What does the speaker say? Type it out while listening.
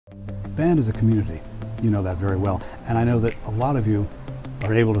Band is a community. You know that very well. And I know that a lot of you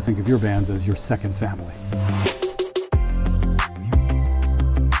are able to think of your bands as your second family.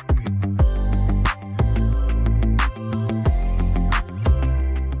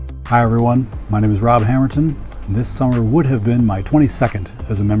 Hi everyone, my name is Rob Hammerton. This summer would have been my 22nd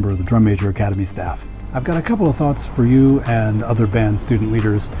as a member of the Drum Major Academy staff. I've got a couple of thoughts for you and other band student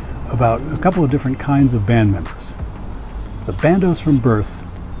leaders about a couple of different kinds of band members. The bandos from birth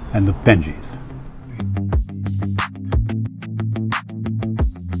and the Benjys.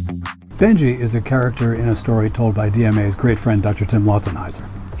 Benjy is a character in a story told by DMA's great friend Dr. Tim Lautzenheiser.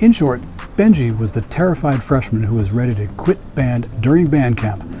 In short, Benjy was the terrified freshman who was ready to quit band during band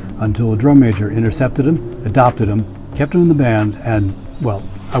camp until a drum major intercepted him, adopted him, kept him in the band, and, well,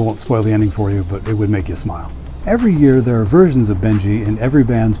 I won't spoil the ending for you, but it would make you smile. Every year there are versions of Benjy in every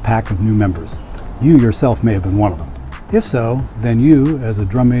band's pack of new members. You yourself may have been one of them. If so, then you, as a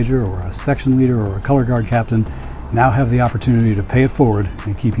drum major or a section leader or a color guard captain, now have the opportunity to pay it forward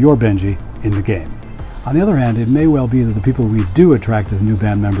and keep your Benjy in the game. On the other hand, it may well be that the people we do attract as new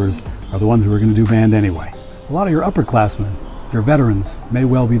band members are the ones who are going to do band anyway. A lot of your upperclassmen, your veterans, may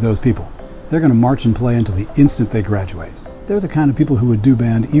well be those people. They're going to march and play until the instant they graduate. They're the kind of people who would do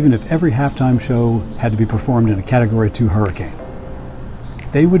band even if every halftime show had to be performed in a Category 2 hurricane.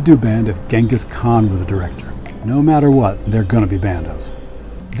 They would do band if Genghis Khan were the director. No matter what, they're going to be bandos.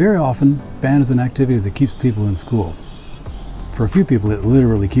 Very often, band is an activity that keeps people in school. For a few people, it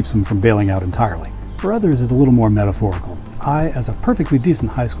literally keeps them from bailing out entirely. For others, it's a little more metaphorical. I, as a perfectly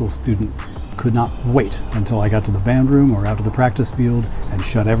decent high school student, could not wait until I got to the band room or out to the practice field and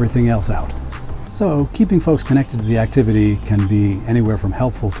shut everything else out. So, keeping folks connected to the activity can be anywhere from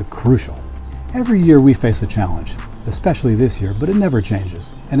helpful to crucial. Every year we face a challenge, especially this year, but it never changes.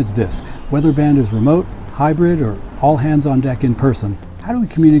 And it's this: whether band is remote, hybrid, or all hands on deck in person, how do we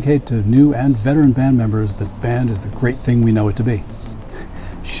communicate to new and veteran band members that band is the great thing we know it to be?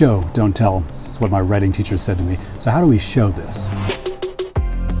 Show, don't tell. That's what my writing teacher said to me. So how do we show this?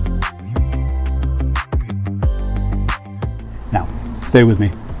 Now, stay with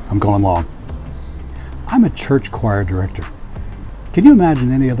me. I'm going long. I'm a church choir director. Can you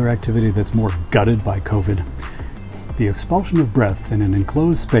imagine any other activity that's more gutted by COVID? The expulsion of breath in an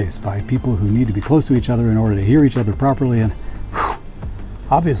enclosed space by people who need to be close to each other in order to hear each other properly, and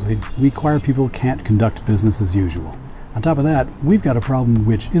obviously, we choir people can't conduct business as usual. On top of that, we've got a problem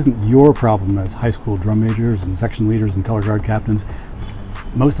which isn't your problem as high school drum majors and section leaders and color guard captains.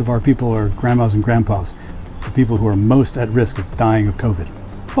 Most of our people are grandmas and grandpas, the people who are most at risk of dying of COVID.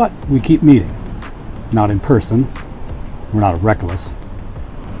 But we keep meeting. Not in person. We're not reckless.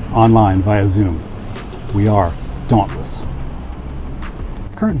 Online via Zoom. We are dauntless.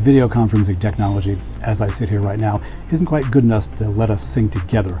 Current video conferencing technology, as I sit here right now, isn't quite good enough to let us sing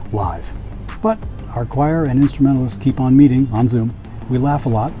together live. But our choir and instrumentalists keep on meeting on Zoom. We laugh a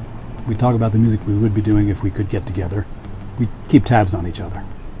lot. We talk about the music we would be doing if we could get together. We keep tabs on each other.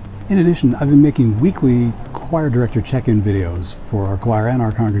 In addition, I've been making weekly choir director check-in videos for our choir and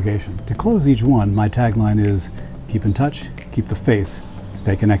our congregation. To close each one, my tagline is, keep in touch, keep the faith,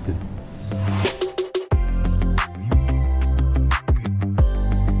 stay connected.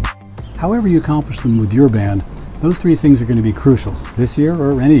 However you accomplish them with your band, those three things are going to be crucial, this year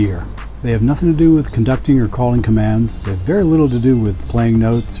or any year. They have nothing to do with conducting or calling commands. They have very little to do with playing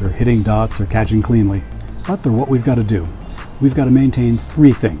notes or hitting dots or catching cleanly. But they're what we've got to do. We've got to maintain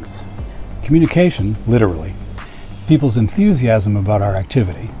three things. Communication, literally, people's enthusiasm about our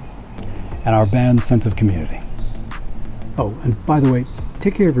activity, and our band's sense of community. Oh, and by the way,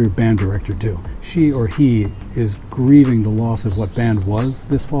 take care of your band director too. She or he is grieving the loss of what band was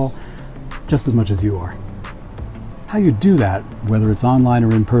this fall, just as much as you are. How you do that, whether it's online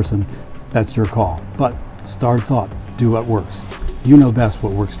or in person, that's your call. But start thought, do what works. You know best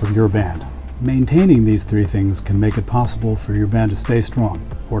what works for your band. Maintaining these three things can make it possible for your band to stay strong,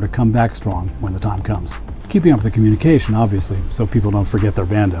 or to come back strong when the time comes. Keeping up the communication, obviously, so people don't forget their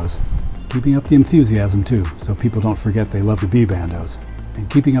bandos. Keeping up the enthusiasm too, so people don't forget they love to be bandos. And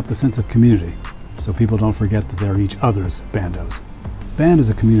keeping up the sense of community, so people don't forget that they're each other's bandos. Band is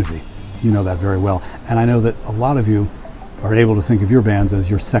a community. You know that very well. And I know that a lot of you are able to think of your bands as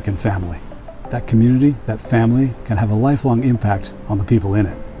your second family. That community, that family, can have a lifelong impact on the people in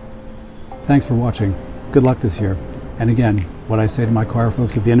it. Thanks for watching. Good luck this year. And again, what I say to my choir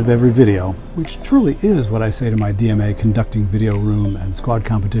folks at the end of every video, which truly is what I say to my DMA conducting video room and squad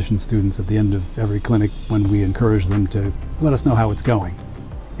competition students at the end of every clinic when we encourage them to let us know how it's going,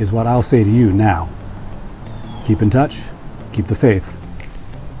 is what I'll say to you now. Keep in touch, keep the faith,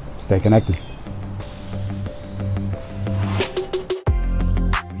 stay connected.